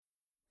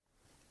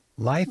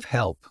Life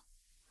Help: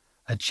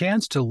 A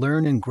Chance to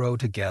Learn and Grow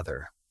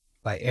Together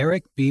by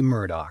Eric B.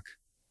 Murdoch,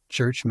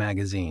 Church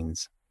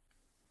Magazines.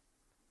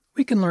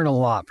 We can learn a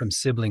lot from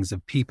siblings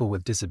of people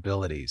with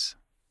disabilities.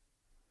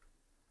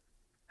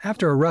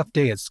 After a rough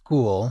day at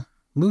school,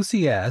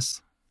 Lucy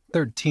S.,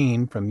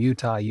 13, from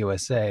Utah,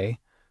 USA,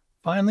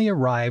 finally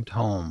arrived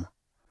home.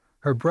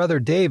 Her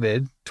brother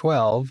David,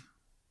 12,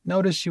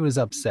 noticed she was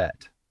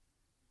upset.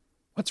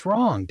 "What's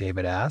wrong?"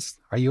 David asked.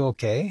 "Are you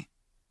okay?"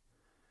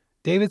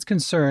 David's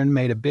concern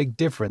made a big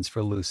difference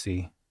for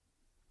Lucy.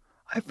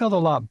 "I felt a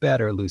lot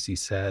better," Lucy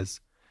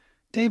says.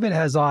 "David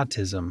has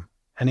autism,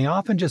 and he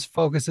often just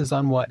focuses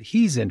on what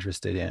he's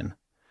interested in.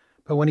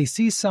 But when he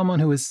sees someone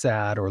who is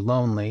sad or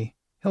lonely,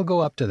 he'll go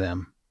up to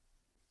them.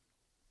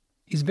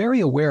 He's very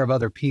aware of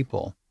other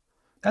people.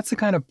 That's the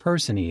kind of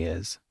person he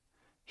is.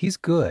 He's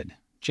good,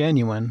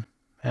 genuine,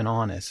 and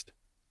honest."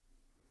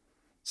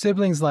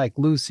 Siblings like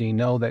Lucy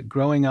know that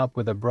growing up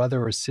with a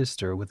brother or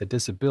sister with a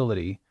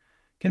disability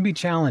can be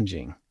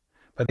challenging,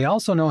 but they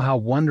also know how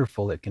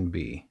wonderful it can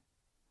be.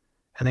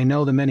 And they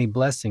know the many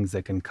blessings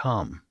that can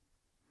come.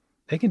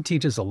 They can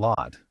teach us a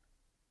lot.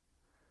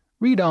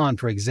 Read on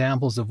for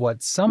examples of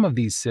what some of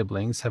these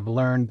siblings have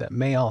learned that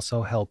may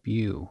also help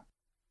you.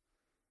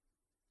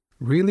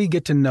 Really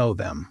get to know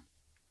them.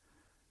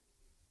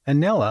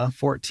 Anela,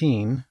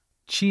 14,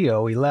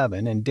 Chio,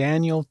 11, and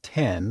Daniel,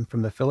 10,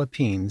 from the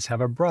Philippines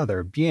have a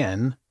brother,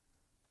 Bien,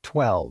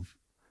 12,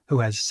 who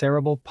has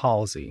cerebral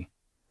palsy.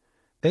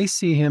 They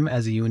see him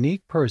as a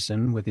unique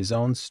person with his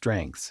own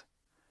strengths.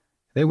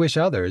 They wish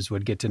others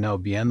would get to know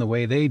Bien the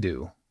way they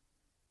do.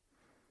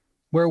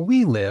 Where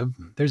we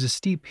live, there's a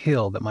steep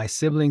hill that my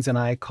siblings and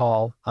I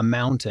call a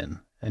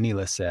mountain,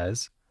 Anela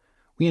says.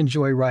 We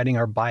enjoy riding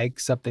our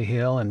bikes up the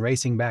hill and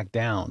racing back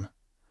down.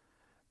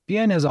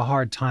 Bien has a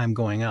hard time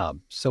going up,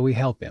 so we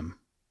help him.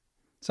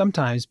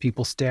 Sometimes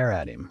people stare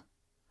at him.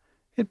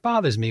 It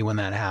bothers me when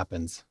that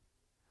happens.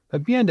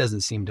 But Bien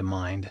doesn't seem to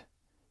mind.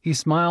 He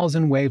smiles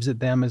and waves at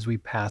them as we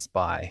pass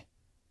by.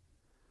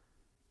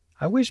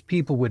 I wish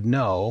people would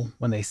know,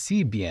 when they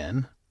see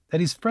Bien, that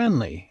he's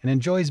friendly and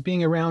enjoys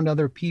being around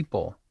other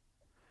people.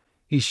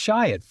 He's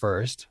shy at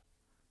first,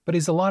 but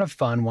he's a lot of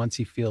fun once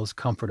he feels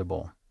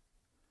comfortable.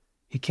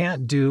 He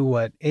can't do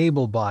what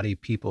able-bodied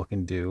people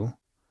can do,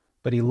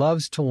 but he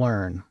loves to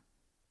learn.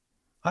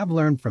 I've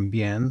learned from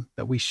Bien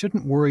that we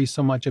shouldn't worry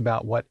so much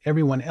about what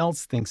everyone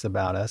else thinks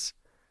about us,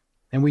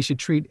 and we should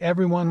treat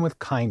everyone with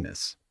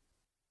kindness.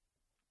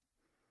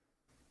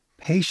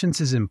 Patience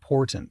is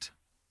important.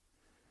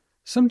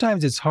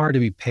 Sometimes it's hard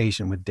to be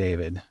patient with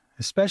David,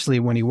 especially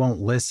when he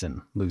won't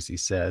listen, Lucy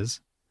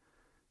says.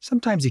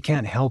 Sometimes he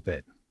can't help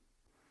it.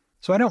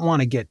 So I don't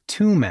want to get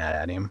too mad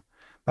at him,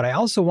 but I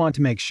also want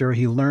to make sure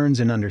he learns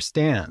and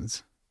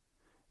understands.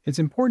 It's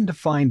important to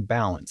find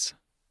balance.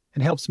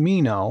 It helps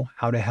me know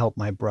how to help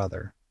my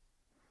brother.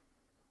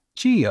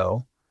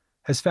 Chio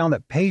has found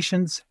that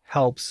patience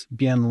helps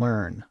Bien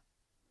learn.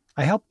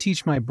 I help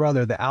teach my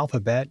brother the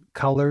alphabet,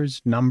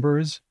 colors,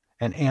 numbers,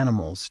 and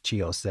animals,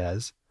 Chio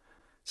says.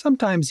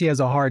 Sometimes he has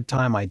a hard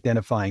time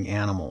identifying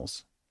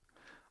animals.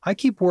 I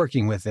keep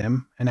working with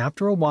him, and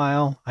after a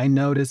while, I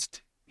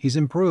noticed he's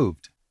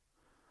improved.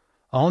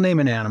 I'll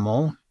name an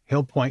animal,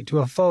 he'll point to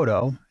a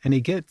photo, and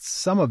he gets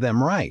some of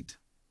them right.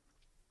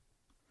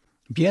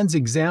 Bien's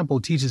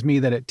example teaches me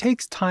that it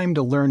takes time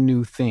to learn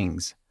new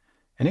things,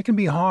 and it can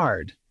be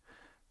hard,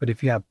 but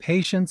if you have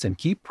patience and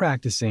keep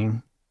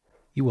practicing,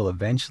 you will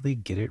eventually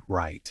get it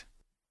right.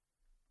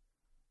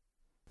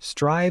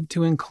 Strive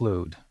to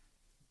include.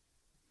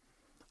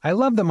 I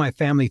love that my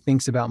family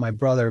thinks about my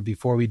brother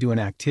before we do an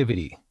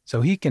activity,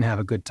 so he can have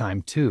a good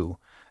time too,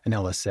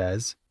 Anela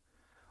says.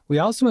 We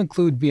also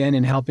include Bien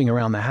in helping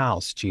around the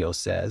house, Chio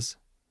says.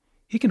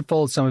 He can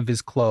fold some of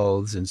his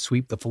clothes and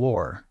sweep the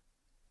floor.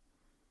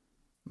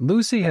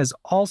 Lucy has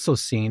also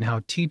seen how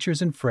teachers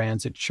and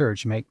friends at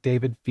church make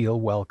David feel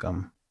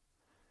welcome.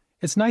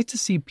 It's nice to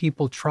see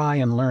people try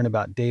and learn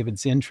about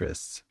David's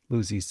interests,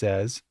 Lucy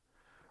says.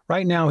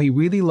 Right now, he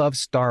really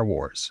loves Star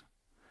Wars.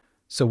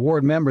 So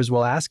ward members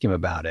will ask him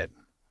about it.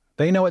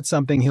 They know it's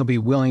something he'll be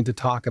willing to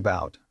talk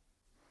about.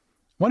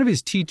 One of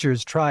his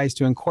teachers tries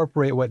to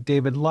incorporate what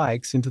David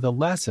likes into the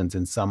lessons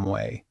in some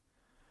way.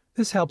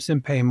 This helps him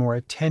pay more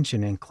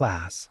attention in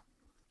class.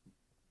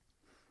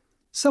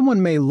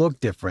 Someone may look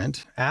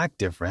different, act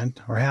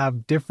different, or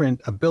have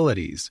different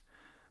abilities,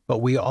 but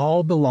we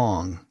all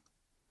belong.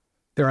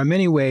 There are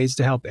many ways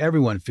to help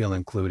everyone feel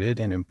included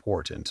and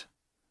important.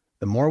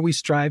 The more we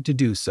strive to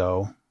do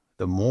so,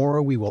 the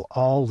more we will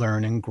all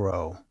learn and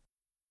grow.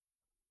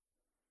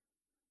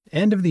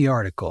 End of the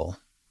article.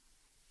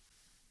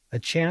 A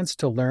Chance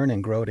to Learn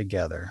and Grow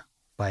Together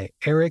by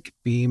Eric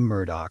B.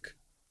 Murdoch.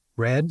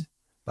 Read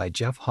by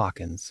Jeff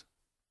Hawkins.